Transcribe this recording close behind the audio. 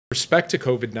With respect to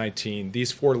COVID-19,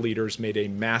 these four leaders made a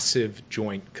massive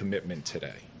joint commitment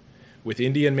today. With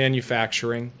Indian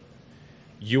manufacturing,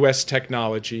 U.S.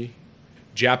 technology,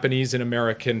 Japanese and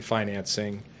American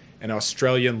financing, and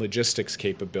Australian logistics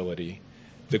capability,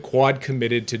 the Quad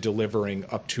committed to delivering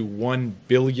up to 1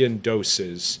 billion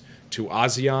doses to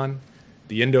ASEAN,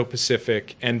 the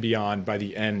Indo-Pacific, and beyond by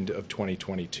the end of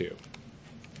 2022.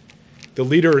 The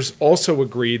leaders also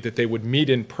agreed that they would meet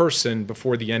in person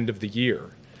before the end of the year,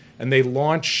 and they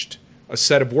launched a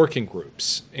set of working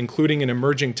groups, including an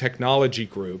emerging technology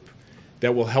group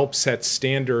that will help set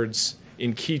standards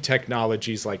in key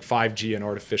technologies like 5G and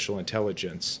artificial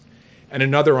intelligence, and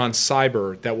another on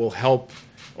cyber that will help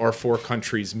our four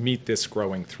countries meet this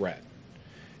growing threat.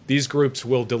 These groups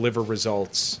will deliver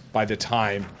results by the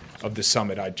time of the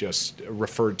summit I just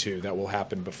referred to that will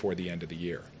happen before the end of the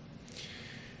year.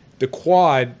 The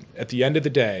Quad, at the end of the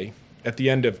day, at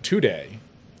the end of today,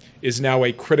 is now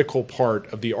a critical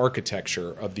part of the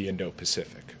architecture of the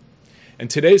Indo-Pacific. And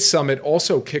today's summit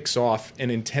also kicks off an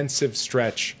intensive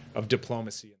stretch of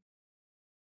diplomacy.